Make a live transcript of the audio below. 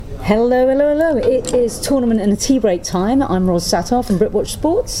Hello, hello, hello. It is tournament and a Teabreak time. I'm Ros Satar from Britwatch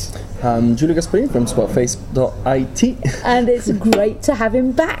Sports. I'm Giulio Gasparin from sportface.it. And it's great to have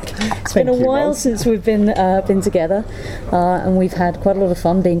him back. It's been a while since we've been together, and we've had quite a lot of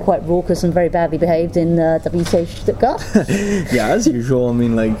fun being quite raucous and very badly behaved in WTA Stuttgart. Yeah, as usual. I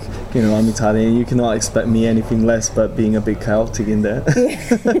mean, like, you know, I'm Italian. You cannot expect me anything less but being a bit chaotic in there.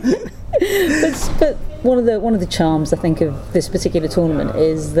 But one of the charms, I think, of this particular tournament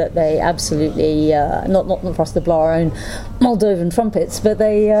is that they absolutely not for us to blow our own Moldovan trumpets, but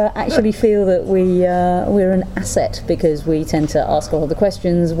they actually feel that we're an asset because we tend to ask a lot of the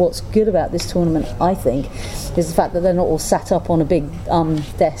questions. What's good about this tournament, I think, is the fact that they're not all sat up on a big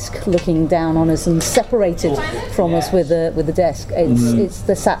desk looking down on us and separated from us with the desk.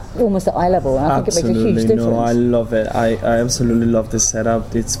 They're sat almost at eye level, and I think it makes a huge difference. No, I love it. I absolutely love this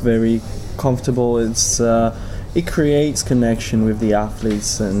setup. It's very comfortable. It creates connection with the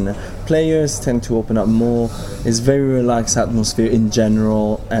athletes, and players tend to open up more. It's very relaxed atmosphere in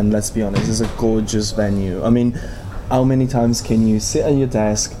general, and let's be honest, it's a gorgeous venue. I mean, how many times can you sit at your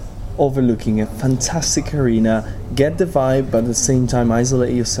desk overlooking a fantastic arena, get the vibe, but at the same time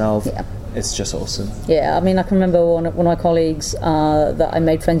isolate yourself? Yeah. It's just awesome. Yeah, I mean, I can remember one of my colleagues that I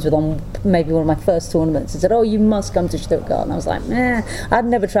made friends with on maybe one of my first tournaments. He said, "Oh, you must come to Stuttgart," and I was like, I'd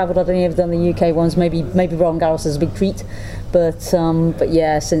never travelled. I'd only ever done the UK ones. Maybe Roland Garros is a big treat, but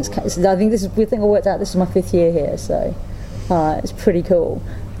yeah, since I think we think I worked out this is my 5th year here, so it's pretty cool.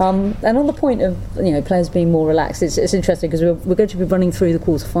 And on the point of players being more relaxed, it's interesting because we're going to be running through the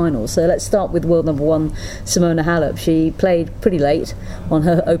quarterfinals. So let's start with world number 1, Simona Halep. She played pretty late on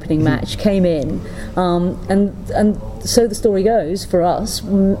her opening match, came in, and so the story goes for us.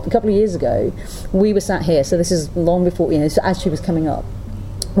 A couple of years ago, we were sat here. So this is long before as she was coming up.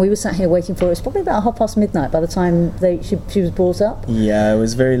 We were sat here waiting for her. It was probably about midnight by the time she was brought up. Yeah, it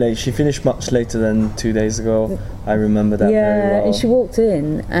was very late. She finished much later than 2 days ago. I remember that very well. Yeah, and she walked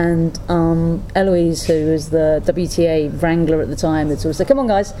in, and Eloise, who was the WTA wrangler at the time, had sort of said, "Come on,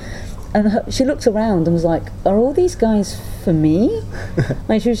 guys." And she looked around and was like, "Are all these guys for me?"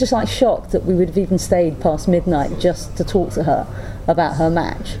 She was just like shocked that we would have even stayed past midnight just to talk to her about her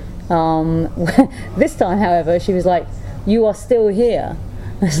match. This time, however, she was like, "You are still here."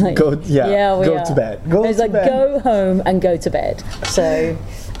 I was like, go to bed. Go home and go to bed. So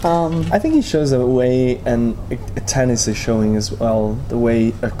I think it shows a way, and tennis is showing as well, the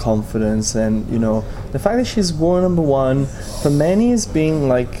way her confidence and the fact that she's world number 1 for many is being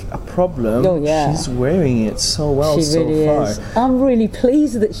like a problem. Oh yeah, she's wearing it so well. She really so far. Is. I'm really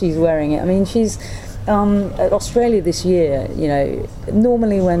pleased that she's wearing it. I mean, she's. At Australia this year,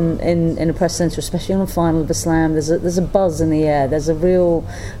 normally when in a press centre, especially on a final of a slam, there's a buzz in the air. There's a real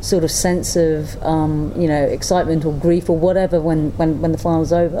sort of sense of excitement or grief or whatever when the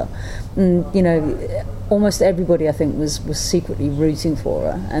final's over. And almost everybody I think was secretly rooting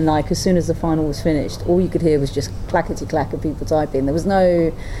for her. And like as soon as the final was finished, all you could hear was just clackety clack of people typing. There was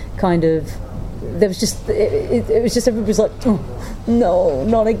no kind of. There was just it was just everybody was like, "Oh, no,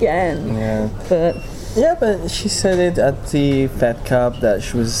 not again." Yeah, but she said it at the Fed Cup that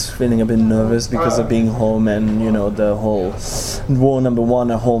she was feeling a bit nervous because of being home and the whole world number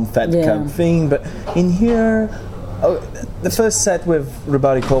 1 at home Fed Cup thing. But in here, the first set with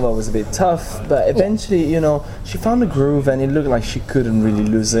Rybarikova was a bit tough, but eventually, she found a groove and it looked like she couldn't really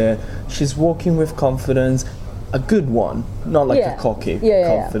lose it. She's walking with confidence. A good one, not like a cocky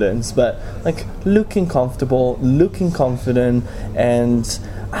confidence, but like looking comfortable, looking confident, and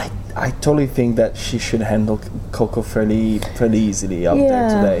I totally think that she should handle Coco fairly easily out there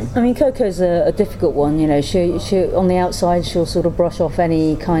today. I mean, Coco's a difficult one. She on the outside she'll sort of brush off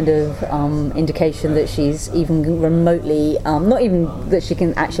any kind of indication that she's even remotely, not even that she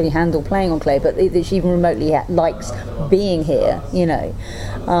can actually handle playing on clay, but that she even remotely likes being here.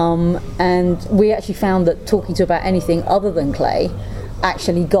 And we actually found that talking to her about anything other than clay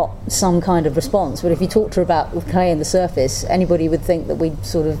actually got some kind of response. But if you talked to her about clay and the surface, anybody would think that we'd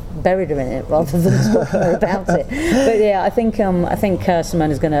sort of buried her in it rather than talking to her about it. But yeah, I think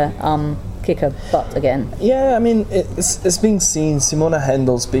Simona's going to kick her butt again. Yeah, I mean, it's being seen. Simona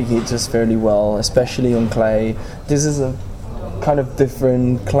handles big hitters fairly well, especially on clay. This is a kind of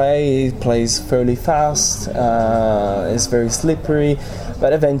different clay. It plays fairly fast. It's very slippery,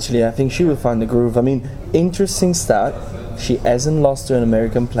 but eventually I think she will find the groove. I mean, interesting stat. She hasn't lost to an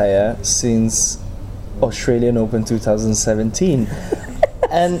American player since Australian Open 2017.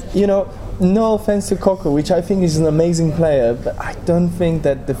 And, no offense to Coco, which I think is an amazing player, but I don't think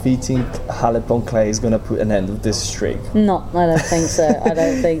that defeating Halep on clay is going to put an end to this streak. No, I don't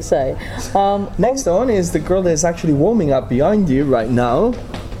think so. Next on is the girl that is actually warming up behind you right now.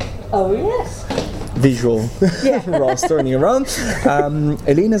 Oh yes. Visual Ros turning around.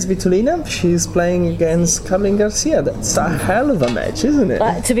 Elina Svitolina, she's playing against Caroline Garcia. That's a hell of a match, isn't it?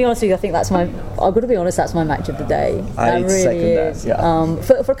 To be honest with you, I think that's I've got to be honest, that's my match of the day. I really second is. that, yeah.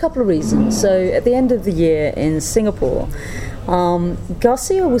 For a couple of reasons. So at the end of the year in Singapore,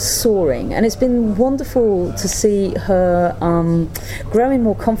 Garcia was soaring, and it's been wonderful to see her growing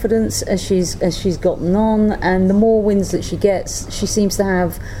more confidence as she's gotten on, and the more wins that she gets, she seems to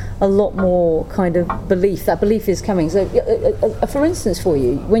have a lot more kind of belief. That belief is coming. So, for instance, for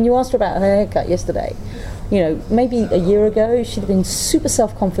you, when you asked her about her haircut yesterday, you know, maybe a year ago she'd have been super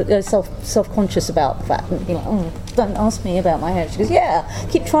self-conscious about the fact, and be like, "Oh, don't ask me about my hair." She goes, "Yeah,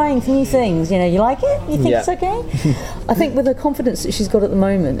 keep trying for new things. You know, you like it? You think it's okay?" I think with the confidence that she's got at the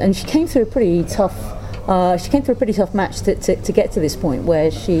moment, and she came through a pretty tough match to get to this point where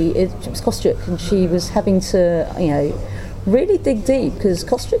it was Kostyuk, and she was having to, you know, really dig deep, because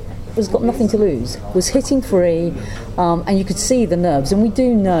Kostyuk has got nothing to lose, was hitting free, and you could see the nerves. And we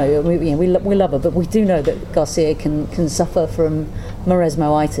do know, we love her, but we do know that Garcia can suffer from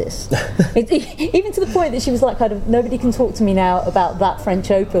marasmoitis. Even to the point that she was like, kind of, nobody can talk to me now about that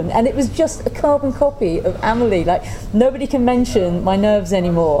French Open, and it was just a carbon copy of Amelie. Like, nobody can mention my nerves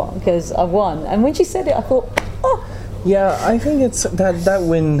anymore because I've won. And when she said it, I thought, oh. Yeah, I think it's that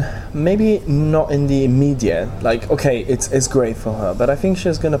win, maybe not in the immediate, like, okay, it's great for her, but I think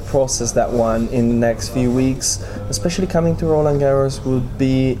she's going to process that one in the next few weeks, especially coming to Roland Garros would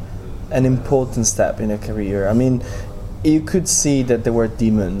be an important step in her career. I mean, you could see that there were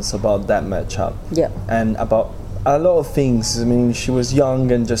demons about that matchup, and about a lot of things. I mean, she was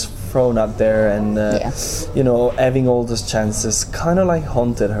young and just thrown out there, and you know, having all those chances kind of like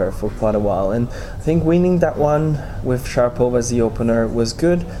haunted her for quite a while. And I think winning that one with Sharapova as the opener was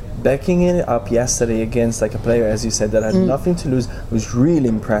good. Backing it up yesterday against like a player, as you said, that had nothing to lose was really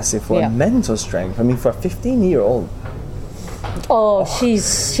impressive for mental strength. I mean, for a 15-year-old. Oh, she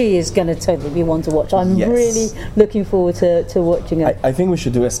is going to totally be one to watch. I'm really looking forward to watching her. I think we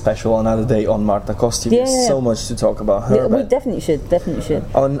should do a special another day on Marta Kostyuk. There's so much to talk about her. Yeah, we definitely should.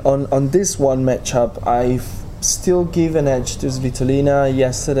 On this one matchup, I still give an edge to Svitolina.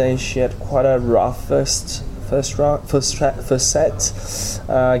 Yesterday, she had quite a rough first set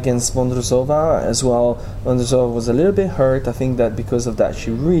against Vondrousova as well. Vondrousova was a little bit hurt. I think that because of that, she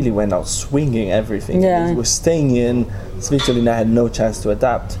really went out swinging everything. She was staying in. Svitolina had no chance to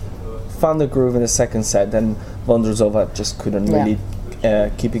adapt. Found the groove in the second set, then Vondrousova just couldn't really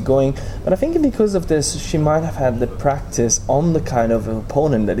keep it going. But I think because of this, she might have had the practice on the kind of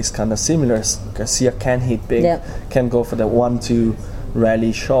opponent that is kind of similar. Garcia can hit big, can go for the 1-2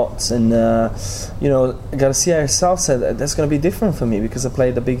 rally shots, and you know, Garcia herself said that that's going to be different for me because I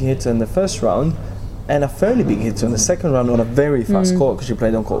played a big hitter in the first round and a fairly big hitter in the second round on a very fast court, because she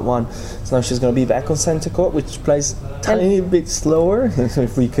played on court 1. So now she's going to be back on center court, which plays a tiny bit slower,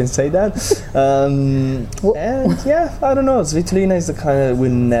 if we can say that. And yeah, I don't know, Svitolina is the kind that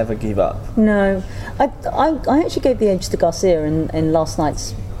will never give up. No, I actually gave the edge to Garcia in last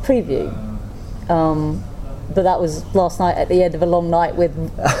night's preview. But that was last night at the end of a long night with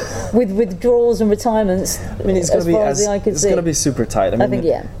withdrawals and retirements. I mean, it's going to be super tight. I think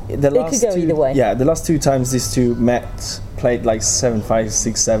it could go either way. Yeah, the last two times these two met, played like 7-5,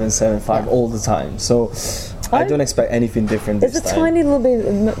 6-7, 7-5 all the time. So I don't expect anything different this time. There's a tiny little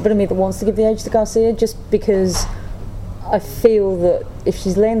bit of me that wants to give the edge to Garcia, just because I feel that if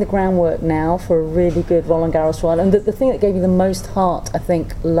she's laying the groundwork now for a really good Roland Garros trial, and the thing that gave me the most heart, I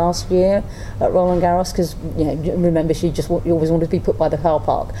think, last year at Roland Garros, because, you know, remember, you always wanted to be put by the car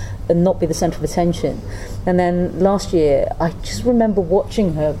park and not be the centre of attention. And then last year, I just remember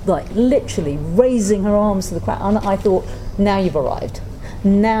watching her, like, literally raising her arms to the crowd, and I thought, now you've arrived.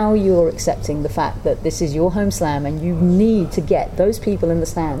 Now you're accepting the fact that this is your home slam, and you need to get those people in the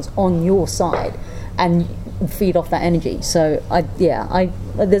stands on your side and feed off that energy. So I don't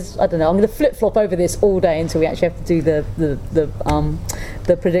know, I'm going to flip-flop over this all day until we actually have to do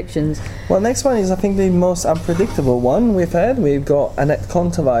the predictions. Well, next one is, I think, the most unpredictable one we've had. We've got Anett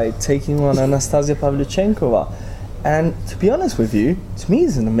Kontaveit taking on Anastasia Pavlyuchenkova, and to be honest with you, to me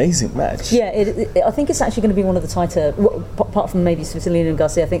it's an amazing match. Yeah, I think it's actually going to be one of the tighter, apart from maybe Svitolina and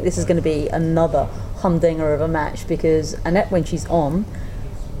Garcia, I think this is going to be another humdinger of a match, because Anett, when she's on,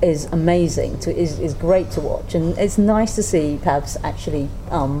 is amazing, is great to watch, and it's nice to see Pabs actually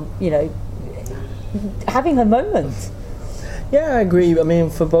having her moment. Yeah, I agree. I mean,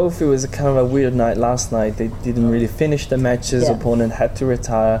 for both, it was a kind of a weird night last night. They didn't really finish the matches. Opponent had to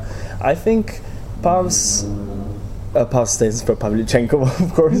retire. I think Pabs past stays for Pavlyuchenko,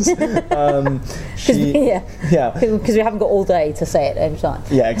 of course. Because we haven't got all day to say it every time.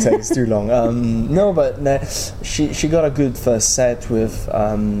 Yeah, exactly. It's too long. She got a good first set with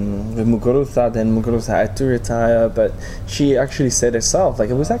Muguruza. Then Muguruza had to retire, but she actually said herself, like,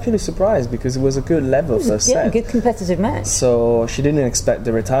 I was actually surprised because it was a good level first set. Yeah, good competitive match. So she didn't expect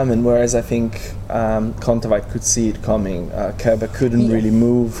the retirement, whereas I think Kontaveit could see it coming. Kerber couldn't really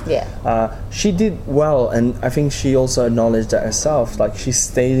move. Yeah. She did well, and I think she also acknowledged that herself. Like, she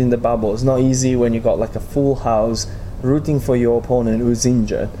stayed in the bubble. It's not easy when you got like a full house rooting for your opponent who's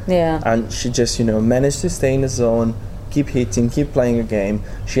injured. Yeah. And she just, managed to stay in the zone, keep hitting, keep playing a game.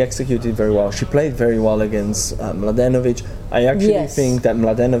 She executed very well. She played very well against Mladenovic. I actually think that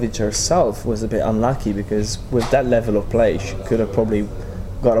Mladenovic herself was a bit unlucky because with that level of play, she could have probably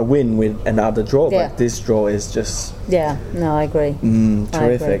got a win with another draw. Yeah. But this draw is just... Yeah, no, I agree.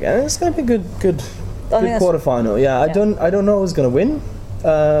 Terrific. And it's going to be good quarterfinal. Yeah, I don't know who's going to win.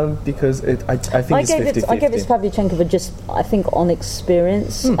 Because I think it's 50-50. I gave it to Pavlyuchenko just, I think, on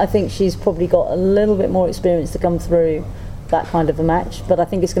experience. I think she's probably got a little bit more experience to come through that kind of a match, but I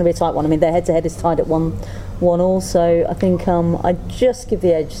think it's going to be a tight one. I mean, their head-to-head is tied at 1-1 so I think I just give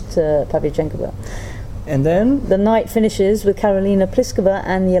the edge to Pavlyuchenko. And then the night finishes with Karolina Pliskova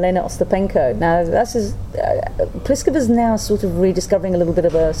and Jelena Ostapenko. Now, Pliskova's now sort of rediscovering a little bit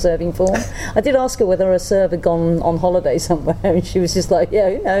of her serving form. I did ask her whether her serve had gone on holiday somewhere, and she was just like, yeah,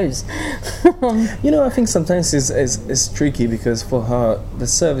 who knows? I think sometimes it's tricky because for her, the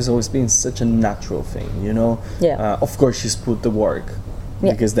serve has always been such a natural thing, Yeah. Of course, she's put the work.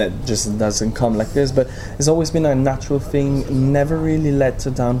 Yeah. Because that just doesn't come like this, but it's always been a natural thing, never really let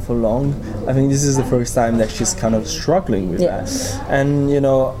her down for long. I think this is the first time that she's kind of struggling with that. And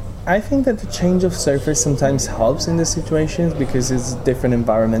I think that the change of surface sometimes helps in these situations because it's a different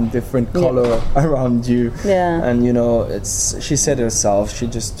environment, different color around you. Yeah. And she said herself, she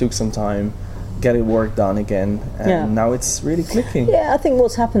just took some time, get it work done again, and now it's really clicking. Yeah, I think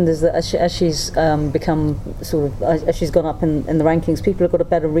what's happened is that as she's become as she's gone up in the rankings, people have got a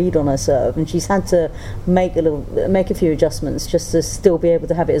better read on her serve, and she's had to make a few adjustments just to still be able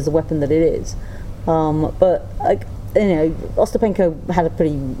to have it as the weapon that it is. But Ostapenko had a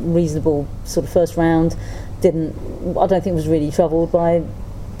pretty reasonable sort of first round. I don't think was really troubled by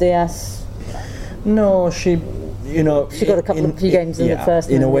Diaz. No, she got a few games in the first.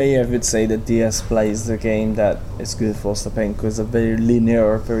 In a way, I would say that Diaz plays the game that is good for Ostapenko. It's a very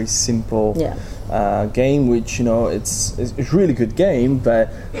linear, very simple game, which it's a really good game.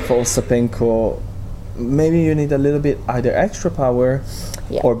 But for Ostapenko, maybe you need a little bit either extra power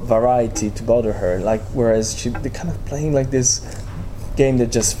or variety to bother her. Like whereas they're kind of playing like this game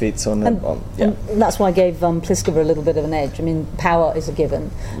that just fits on. And that's why I gave Pliskova a little bit of an edge. I mean, power is a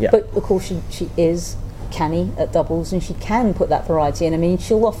given, but of course she is canny at doubles, and she can put that variety in. I mean,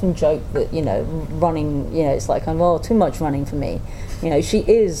 she'll often joke that running, it's like, too much running for me. She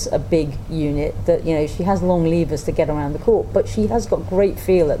is a big unit that she has long levers to get around the court, but she has got great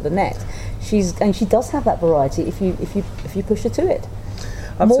feel at the net. She does have that variety if you push her to it.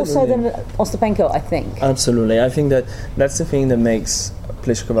 Absolutely. More so than Ostapenko, I think. Absolutely, I think that's the thing that makes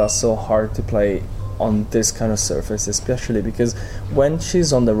Pliskova so hard to play on this kind of surface, especially because when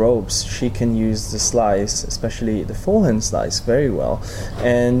she's on the ropes, she can use the slice, especially the forehand slice, very well.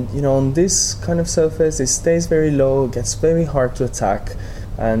 And on this kind of surface, it stays very low, gets very hard to attack,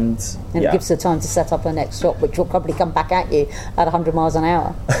 and it gives her time to set up her next shot, which will probably come back at you at 100 miles an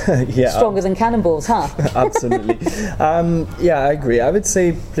hour. Stronger than cannonballs, huh? Absolutely. I agree. I would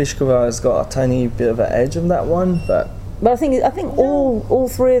say Pliskova has got a tiny bit of an edge on that one, but I think all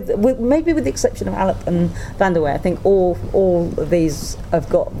three of them, maybe with the exception of Alep and Van der Wey, I think all of these have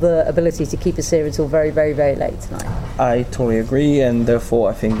got the ability to keep a series until very, very, very late tonight. I totally agree, and therefore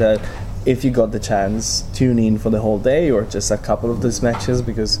I think that if you got the chance, tune in for the whole day or just a couple of these matches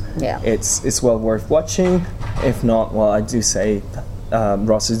because it's well worth watching. If not, well, I do say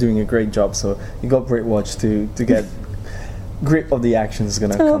Ros is doing a great job, so you got Britwatch to get grip of the action is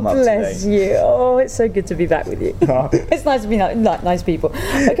going to come up today. Bless you. Oh, it's so good to be back with you. It's nice to be nice people.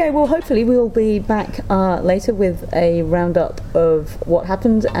 Okay, well, hopefully we'll be back later with a roundup of what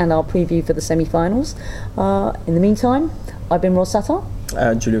happened and our preview for the semi-finals. In the meantime, I've been Ros Satar.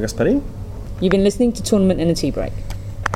 Giulio Gasparin. You've been listening to Tournament in a Teabreak.